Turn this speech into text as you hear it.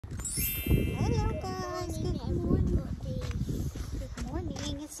Hello guys, good morning. Good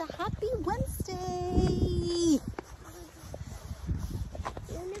morning. It's a happy Wednesday.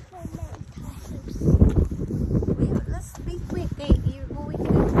 Wait, let's be quick. Hey, you're going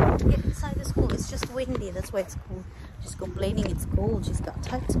to get inside the school. It's just windy, that's why it's cold. She's complaining it's cold. She's got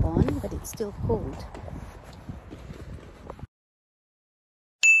tights on, but it's still cold.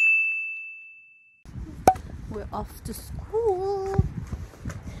 We're off to school.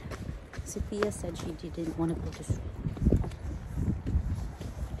 Sophia said she didn't want to go to school.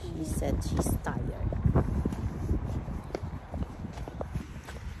 She said she's tired.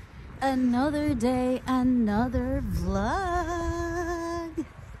 Another day, another vlog.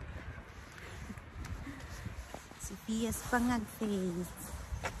 Sophia's pangag face.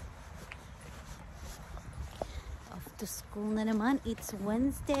 Off to school na naman. It's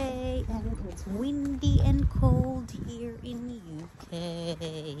Wednesday and it's windy and cold here in the UK.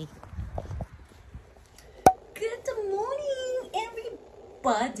 Good morning,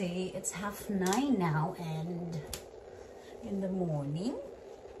 everybody. It's 9:30 now, and in the morning.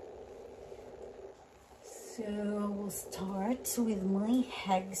 So we'll start with my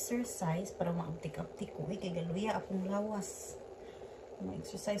exercise para maaptik-aptik ko. Kay galuya akong lawas.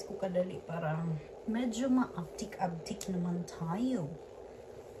 Ma-exercise ko kadali para medyo maaptik-aptik naman tayo.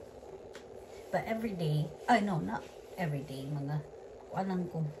 But every day, no, not every day, mga alam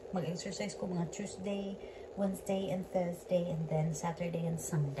ko, mag-exercise ko mga Tuesday, Wednesday and Thursday, and then Saturday and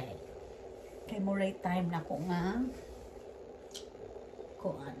Sunday. Kay mo right time na ko nga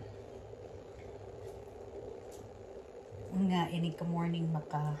kuan nga ini ka morning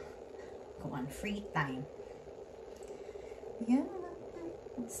maka kuan free time. Yeah,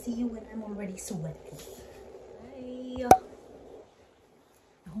 I'll see you when I'm already sweaty. Ay,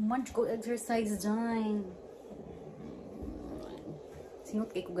 how much go exercise dyan?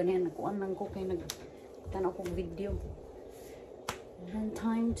 Sinot kay ko ganyan, nakuan lang ko kay nagtanaw kong video. And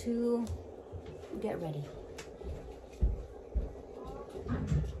time to get ready.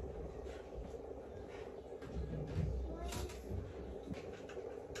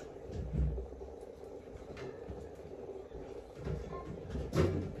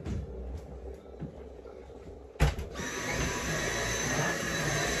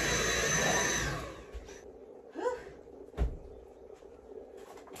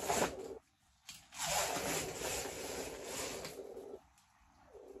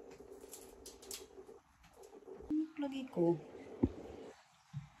 Lagi ko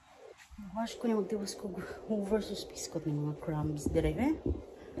wash ko niya, magtiwas ko over sa biskot ng mga crumbs dire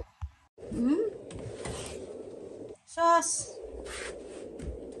sauce.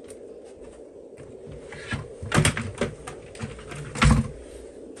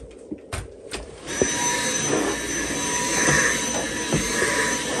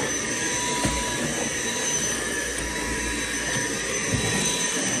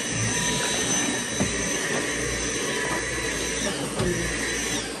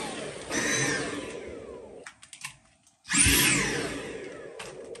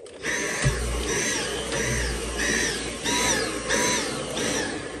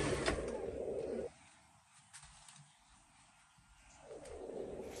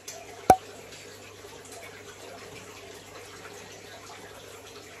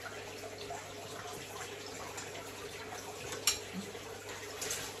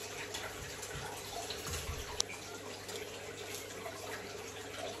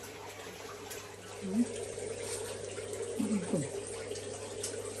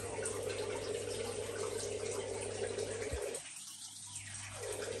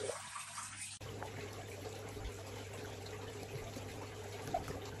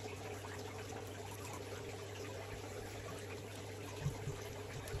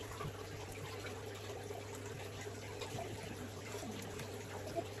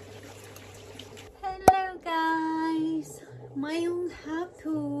 Guys, mayong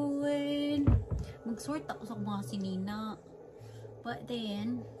hapon. Mag-sort ako sa mga sinina. But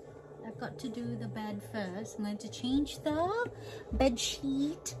then, I've got to do the bed first. I'm going to change the bed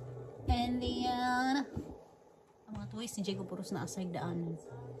sheet. And then, ang mga toys ni Diego puros na aside daan.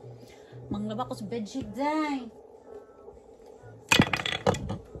 Manglaba ko sa bed sheet dahil.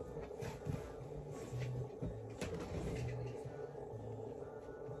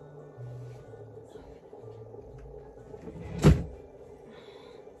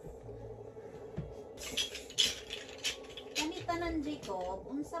 Jacob,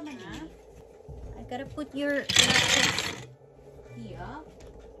 unsa man ni? I gotta put your here.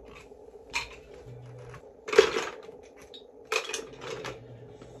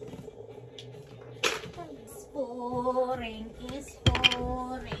 Is pouring.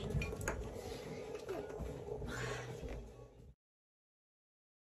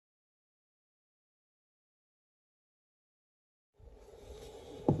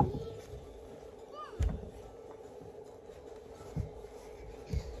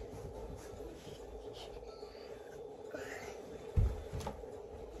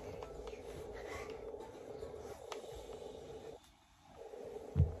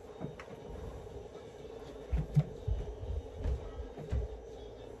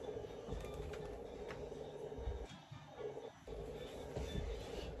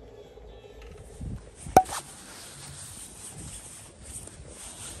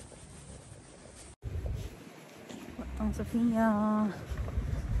 lang, Sophia.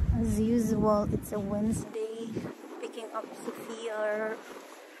 As usual, it's a Wednesday. Picking up Sophia.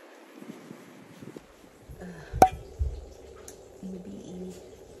 NBA.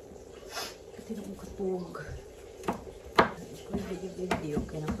 Kasi na kong katug. Kung video,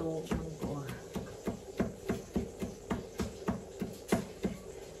 kaya natug man ko.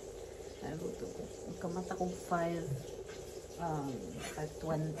 Kamata kong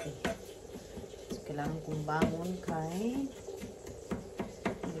 5:20. So, kailangan kong bangon kay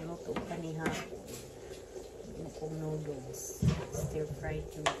niluto pa ni hapon. Kong noodles. Stir-fried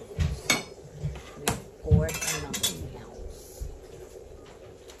noodles. With pork and nothing else.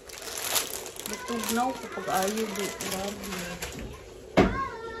 Natugnaw ko pag ayaw di. Grabe.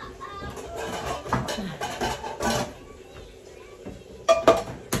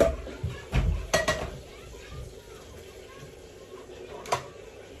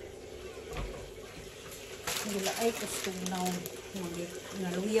 Nila ay gusto na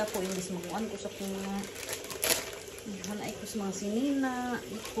luya ko imbis maguan ko sa kunya ay ko sa mga sinina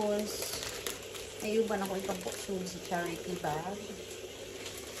because ayuban ako ipagpoksul sa charity bag.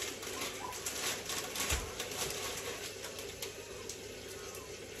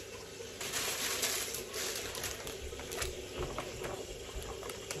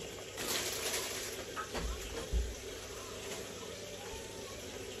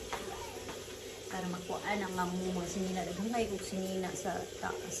 Para makuhaan ang mga sinina. Daghangay kong sinina sa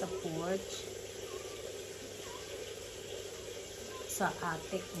porch. Sa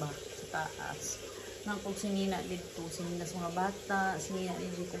attic ba? Sa taas. Nang kong sinina dito. Sinina sa mga bata. Sinina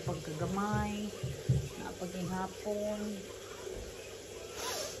dito kong pagkagamay. Pagkihapon.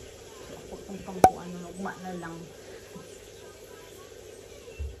 So, ako itong pangkuhan. Nugma na lang.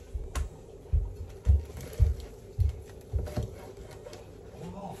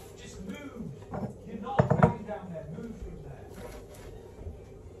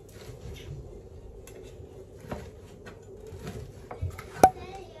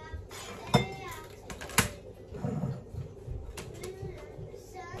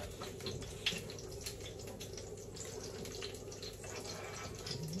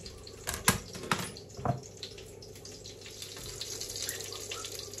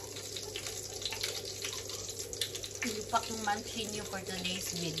 Ipak ng mumshie nyo for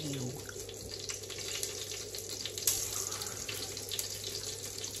today's video.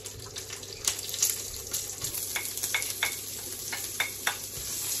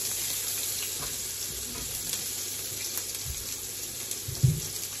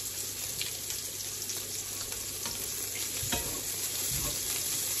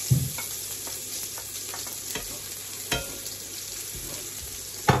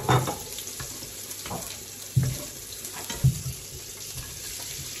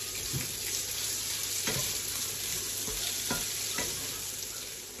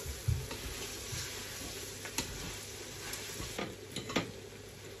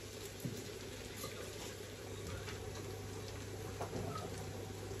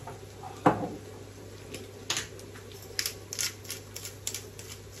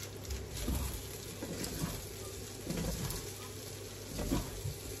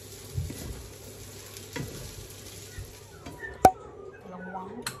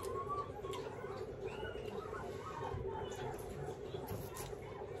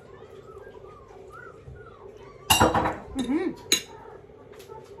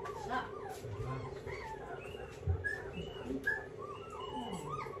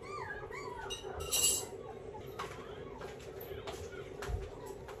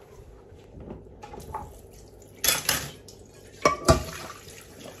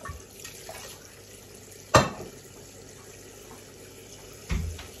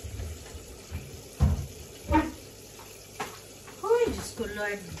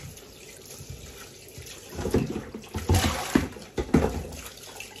 Lord.